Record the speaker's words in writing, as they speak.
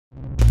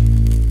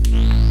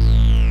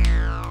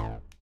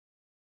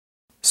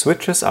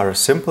Switches are a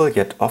simple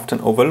yet often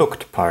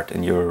overlooked part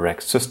in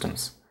Eurorack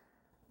systems.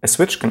 A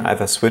switch can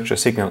either switch a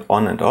signal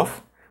on and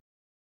off,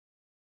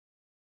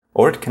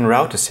 or it can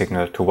route a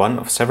signal to one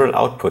of several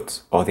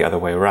outputs or the other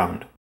way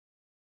around.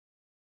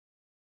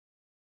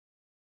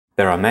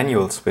 There are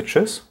manual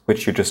switches,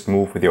 which you just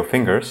move with your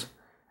fingers,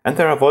 and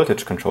there are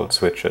voltage-controlled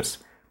switches,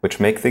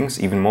 which make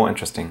things even more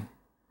interesting.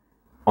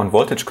 On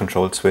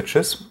voltage-controlled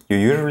switches, you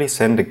usually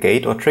send a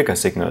gate or trigger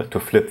signal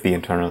to flip the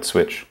internal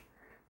switch.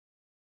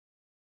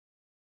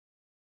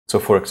 So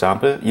for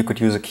example, you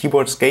could use a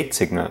keyboard's gate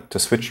signal to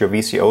switch your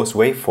VCO's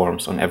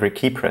waveforms on every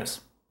key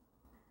press.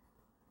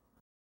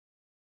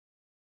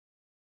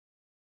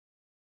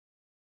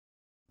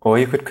 Or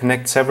you could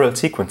connect several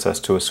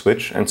sequencers to a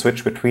switch and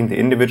switch between the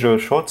individual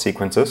short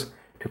sequences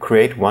to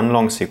create one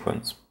long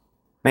sequence.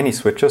 Many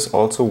switches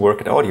also work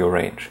at audio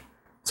range,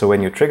 so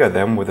when you trigger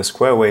them with a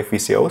square wave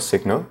VCO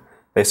signal,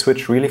 they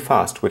switch really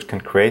fast, which can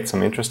create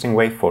some interesting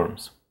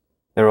waveforms.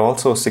 There are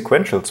also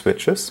sequential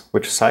switches,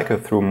 which cycle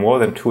through more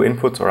than two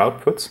inputs or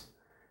outputs.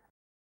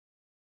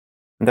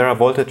 And there are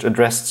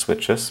voltage-addressed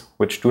switches,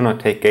 which do not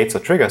take gates or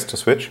triggers to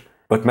switch,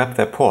 but map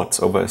their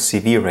ports over a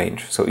CV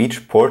range, so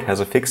each port has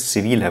a fixed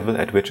CV level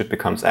at which it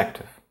becomes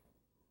active.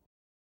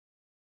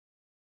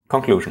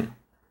 Conclusion.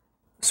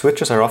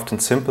 Switches are often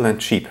simple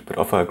and cheap, but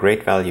offer a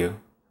great value.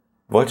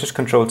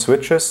 Voltage-controlled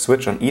switches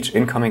switch on each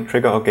incoming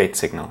trigger or gate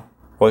signal.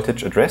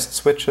 Voltage-addressed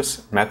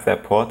switches map their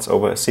ports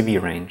over a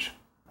CV range.